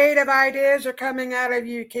creative ideas are coming out of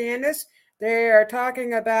you, Candace. They are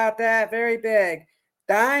talking about that very big.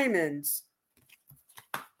 Diamonds.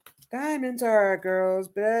 Diamonds are a girl's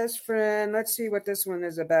best friend. Let's see what this one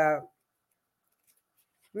is about.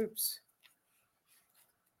 Oops.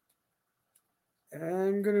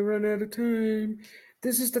 I'm going to run out of time.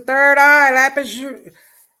 This is the third eye,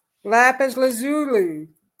 lapis lazuli.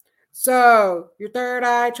 So your third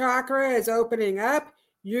eye chakra is opening up.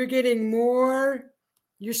 You're getting more,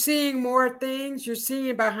 you're seeing more things. You're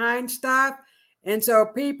seeing behind stuff. And so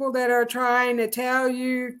people that are trying to tell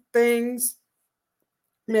you things,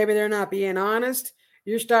 maybe they're not being honest.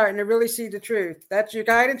 You're starting to really see the truth. That's your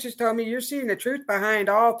guidance just told me you're seeing the truth behind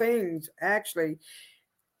all things, actually.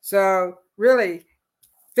 So really,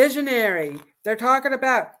 visionary. They're talking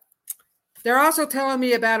about, they're also telling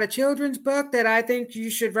me about a children's book that I think you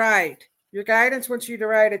should write. Your guidance wants you to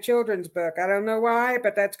write a children's book. I don't know why,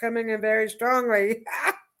 but that's coming in very strongly.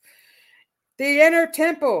 The inner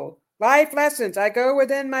temple, life lessons. I go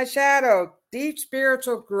within my shadow, deep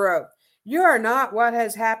spiritual growth. You are not what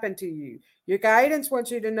has happened to you. Your guidance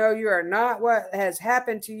wants you to know you are not what has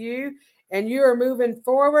happened to you, and you are moving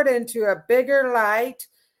forward into a bigger light.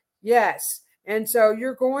 Yes. And so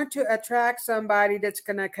you're going to attract somebody that's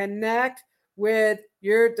going to connect with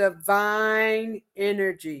your divine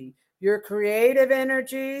energy, your creative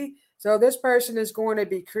energy. So this person is going to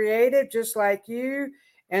be creative just like you,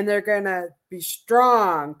 and they're going to be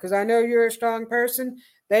strong because I know you're a strong person.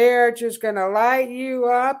 They are just going to light you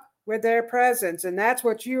up with their presence, and that's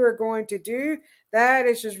what you are going to do. That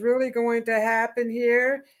is just really going to happen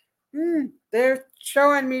here. They're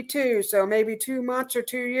showing me 2, so maybe 2 months or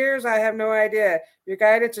 2 years. I have no idea. Your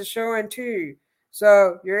guidance is showing 2.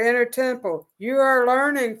 So your inner temple, you are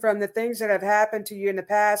learning from the things that have happened to you in the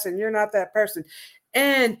past, and you're not that person.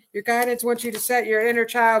 And your guidance wants you to set your inner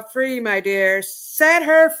child free, my dear. Set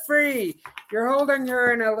her free. You're holding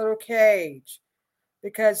her in a little cage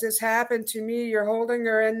because this happened to me. You're holding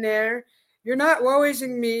her in there. You're not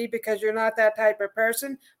woeing me because you're not that type of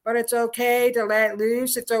person, but it's okay to let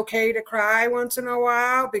loose. It's okay to cry once in a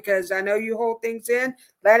while because I know you hold things in.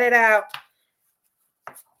 Let it out.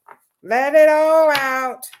 Let it all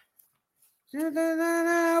out.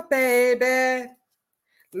 Baby.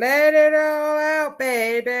 Let it all out,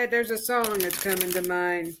 baby. There's a song that's coming to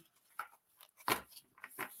mind.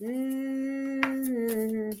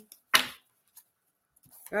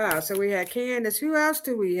 So we had Candace. Who else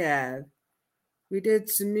do we have? We did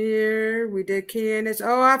Samir. We did Candace.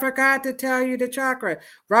 Oh, I forgot to tell you the chakra.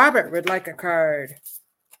 Robert would like a card.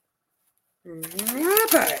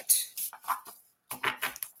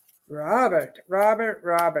 Robert.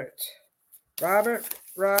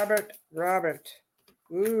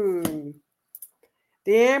 Ooh.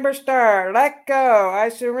 The Amber Star. Let go. I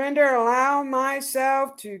surrender. Allow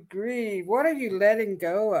myself to grieve. What are you letting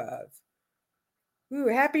go of? Ooh,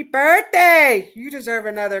 happy birthday. You deserve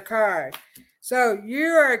another card. So you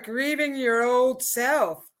are grieving your old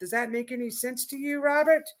self. Does that make any sense to you,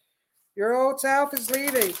 Robert? Your old self is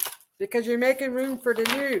leaving because you're making room for the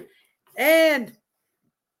new. And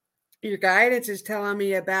your guidance is telling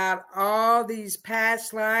me about all these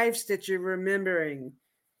past lives that you're remembering.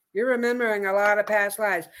 You're remembering a lot of past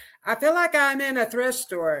lives. I feel like I'm in a thrift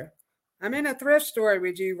store. I'm in a thrift store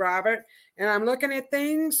with you, Robert, and I'm looking at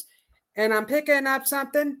things and I'm picking up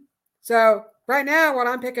something. So, right now, what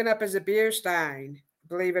I'm picking up is a beer stein,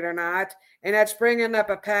 believe it or not, and that's bringing up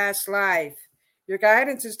a past life. Your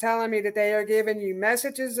guidance is telling me that they are giving you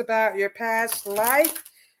messages about your past life.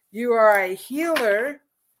 You are a healer,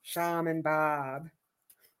 Shaman Bob.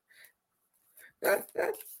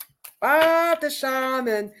 Bob the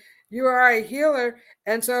shaman, you are a healer.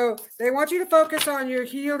 And so they want you to focus on your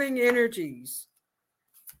healing energies.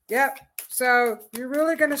 Yep. So you're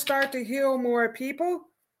really going to start to heal more people.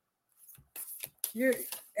 You're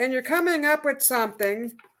coming up with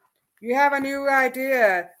something. You have a new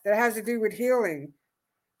idea that has to do with healing.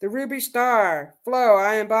 The ruby star, flow.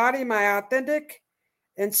 I embody my authentic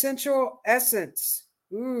and sensual essence.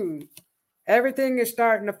 Ooh, everything is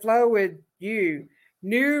starting to flow with you.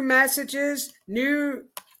 New messages,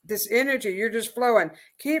 this energy, you're just flowing.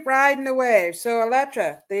 Keep riding the wave. So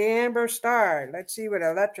Electra, the amber star. Let's see what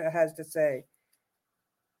Electra has to say.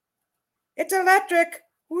 It's electric.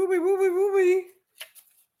 Wooby, wooby, wooby.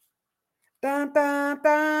 Dun, dun,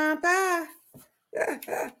 dun, dun.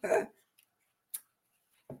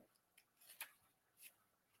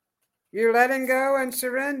 You're letting go and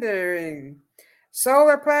surrendering.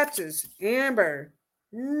 Solar plexus, amber.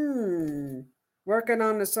 Working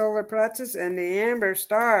on the solar plexus and the amber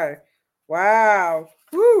star. Wow.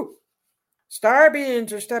 Woo! Star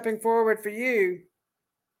beings are stepping forward for you.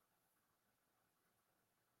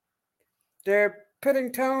 They're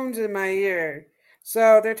putting tones in my ear.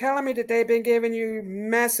 So they're telling me that they've been giving you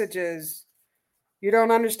messages. You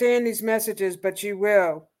don't understand these messages, but you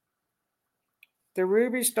will. The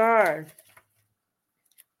ruby star.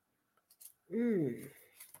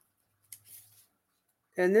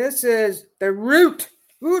 And this is the root.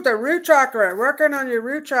 Ooh, the root chakra. Working on your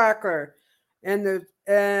root chakra. And the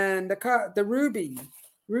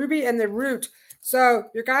ruby and the root. So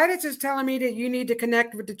your guidance is telling me that you need to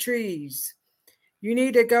connect with the trees. You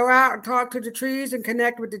need to go out and talk to the trees and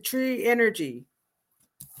connect with the tree energy.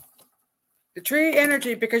 The tree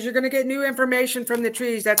energy, because you're going to get new information from the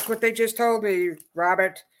trees. That's what they just told me,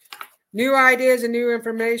 Robert. New ideas and new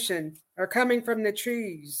information are coming from the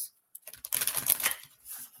trees.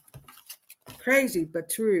 Crazy, but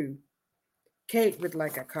true. Kate would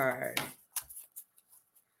like a card.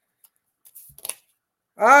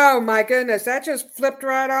 Oh my goodness, that just flipped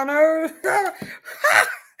right on over.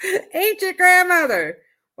 Ancient grandmother.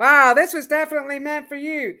 Wow, this was definitely meant for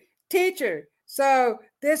you. Teacher. So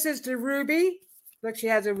this is the ruby. Look, she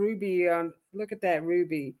has a ruby on. Look at that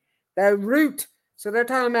ruby. The root. So they're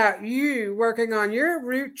talking about you working on your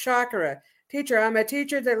root chakra. Teacher, I'm a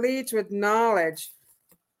teacher that leads with knowledge.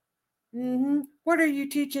 What are you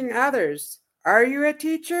teaching others? Are you a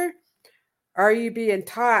teacher? Are you being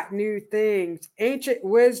taught new things? Ancient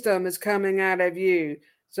wisdom is coming out of you.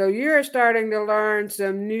 So you're starting to learn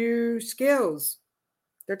some new skills.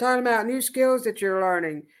 They're talking about new skills that you're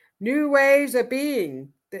learning, new ways of being.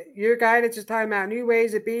 Your guidance is talking about new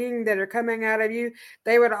ways of being that are coming out of you.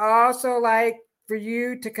 They would also like for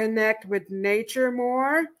you to connect with nature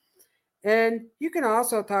more. And you can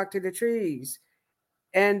also talk to the trees.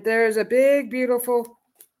 And there's a big, beautiful,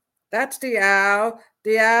 that's the owl.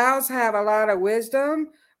 The owls have a lot of wisdom,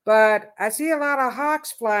 but I see a lot of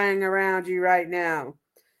hawks flying around you right now.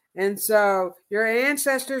 And so your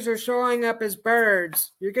ancestors are showing up as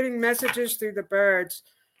birds. You're getting messages through the birds.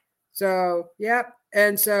 So, yep.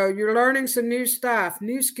 And so you're learning some new stuff,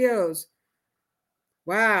 new skills.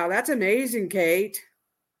 Wow, that's amazing, Kate.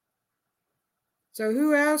 So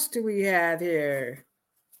who else do we have here?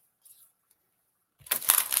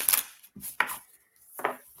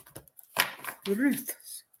 Ruth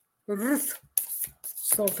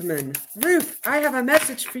Saltman. Ruth, I have a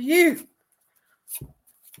message for you.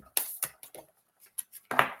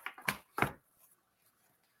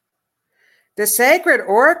 The sacred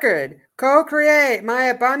orchid. Co-create. My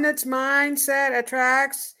abundance mindset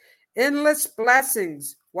attracts endless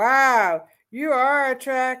blessings. Wow, you are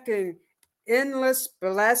attracting endless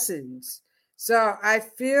blessings. So I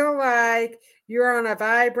feel like you're on a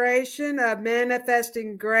vibration of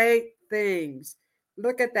manifesting great things.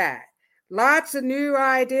 Look at that. Lots of new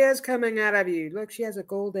ideas coming out of you. Look, she has a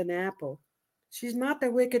golden apple. She's not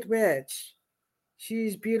the Wicked Witch.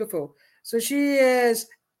 She's beautiful. So she is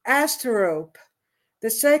Asterope, the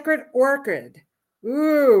sacred orchid.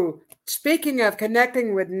 Ooh, speaking of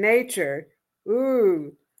connecting with nature,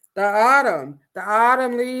 ooh, The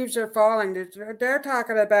autumn leaves are falling. They're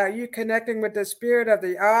talking about you connecting with the spirit of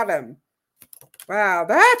the autumn. Wow,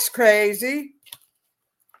 that's crazy.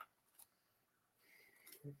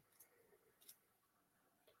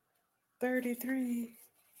 33.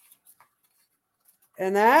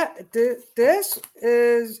 And this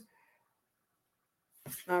is,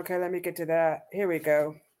 okay, let me get to that. Here we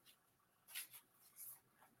go.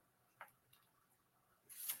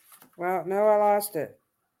 Well, no, I lost it.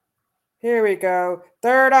 Here we go.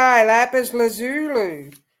 Third eye, lapis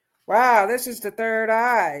lazuli. Wow, this is the third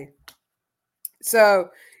eye. So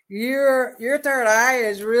your third eye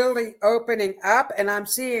is really opening up, and I'm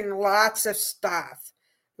seeing lots of stuff.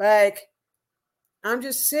 Like, I'm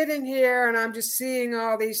just sitting here and I'm just seeing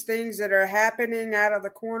all these things that are happening out of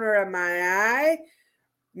the corner of my eye,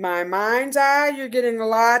 my mind's eye. You're getting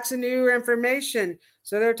lots of new information.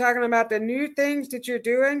 So they're talking about the new things that you're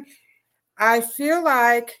doing. I feel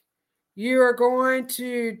like you are going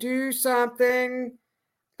to do something,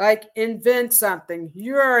 like invent something.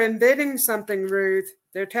 You are inventing something, Ruth.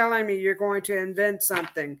 They're telling me you're going to invent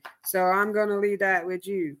something. So I'm going to leave that with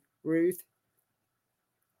you, Ruth.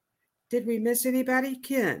 Did we miss anybody?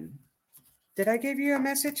 Kim. Did I give you a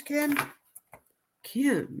message, Kim?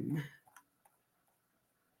 Kim.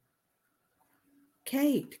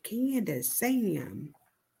 Kate, Candace, Sam.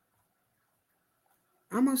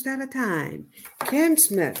 Almost out of time. Kim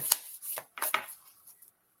Smith.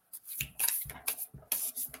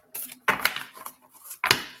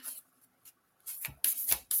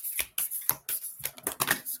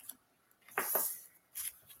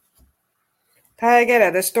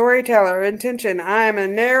 Taigeta, the storyteller, intention. I am a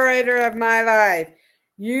narrator of my life.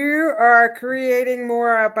 You are creating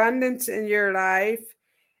more abundance in your life.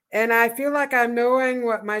 And I feel like I'm knowing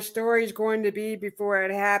what my story is going to be before it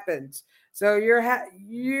happens. So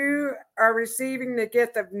you are receiving the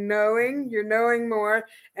gift of knowing. You're knowing more.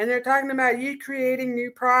 And they're talking about you creating new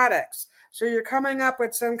products. So you're coming up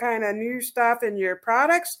with some kind of new stuff in your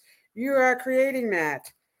products. You are creating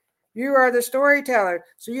that. You are the storyteller.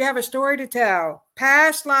 So you have a story to tell.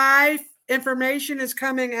 Past life information is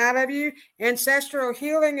coming out of you. Ancestral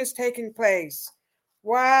healing is taking place.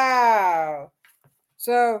 Wow.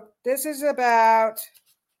 So this is about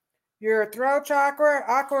your throat chakra,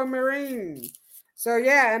 aquamarine. So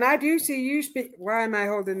yeah, and I do see you speak. Why am I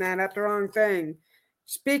holding that up? The wrong thing.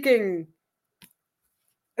 Speaking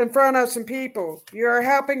in front of some people. You're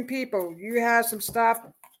helping people. You have some stuff.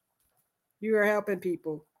 You are helping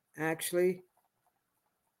people, actually.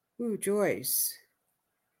 Ooh, Joyce.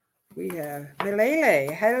 We have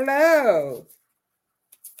Milele. Hello.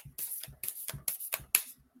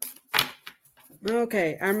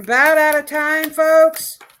 Okay, I'm about out of time,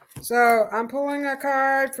 folks. So I'm pulling a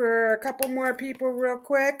card for a couple more people real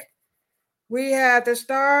quick. We have the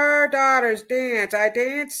Star Daughters dance. I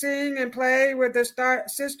dance, sing, and play with the Star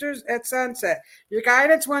Sisters at sunset. Your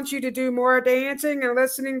guidance wants you to do more dancing and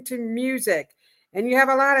listening to music. And you have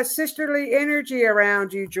a lot of sisterly energy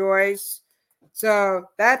around you, Joyce. So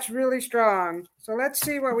that's really strong. So let's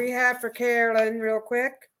see what we have for Carolyn real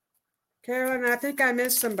quick. Carolyn, I think I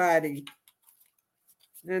missed somebody.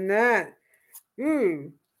 And that.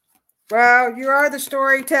 Well, you are the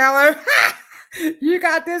storyteller. You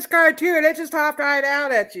got this card too, and it just hopped right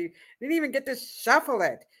out at you. Didn't even get to shuffle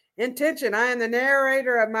it. Intention. I am the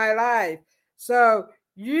narrator of my life. So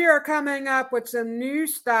you are coming up with some new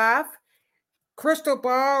stuff. Crystal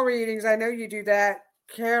ball readings. I know you do that.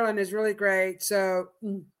 Carolyn is really great. So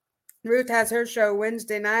Ruth has her show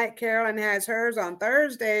Wednesday night. Carolyn has hers on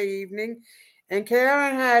Thursday evening. And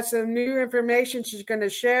Carolyn has some new information she's going to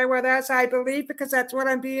share with us, I believe, because that's what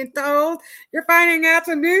I'm being told. You're finding out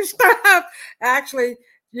some new stuff. Actually,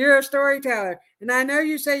 you're a storyteller. And I know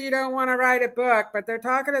you say you don't want to write a book, but they're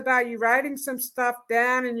talking about you writing some stuff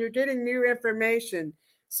down and you're getting new information.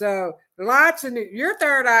 So lots of new, your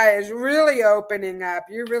third eye is really opening up.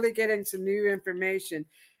 You're really getting some new information.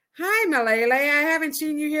 Hi, Milele. I haven't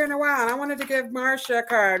seen you here in a while. I wanted to give Marcia a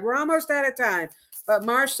card. We're almost out of time. But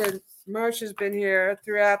Marcia's been here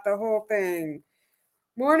throughout the whole thing.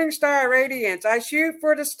 Morning star radiance. I shoot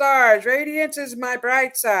for the stars. Radiance is my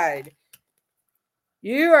bright side.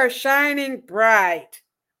 You are shining bright.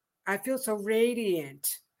 I feel so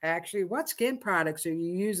radiant. Actually, what skin products are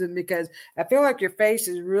you using? Because I feel like your face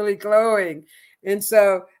is really glowing. And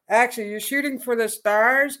so, actually, you're shooting for the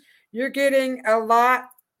stars. You're getting a lot.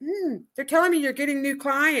 They're telling me you're getting new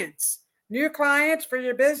clients. New clients for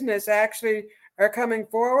your business actually are coming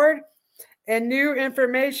forward, and new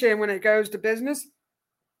information when it goes to business.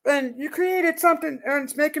 And you created something, and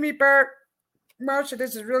it's making me burp. Marcia,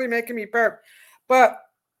 this is really making me burp. But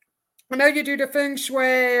I know you do the feng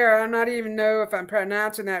shui, or I not even know if I'm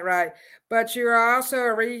pronouncing that right, but you're also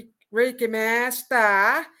a Reiki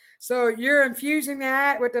master. So you're infusing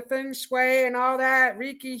that with the feng shui and all that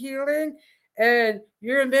Reiki healing, and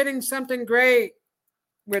you're inventing something great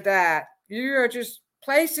with that. You are just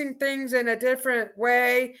placing things in a different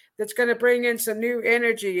way that's going to bring in some new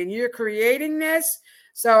energy, and you're creating this.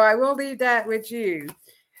 So I will leave that with you.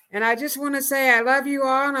 And I just want to say I love you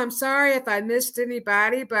all, and I'm sorry if I missed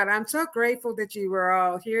anybody, but I'm so grateful that you were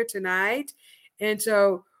all here tonight. And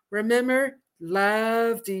so remember,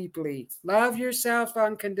 love deeply, love yourself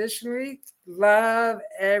unconditionally, love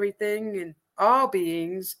everything and all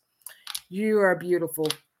beings. You are beautiful,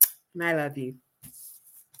 and I love you.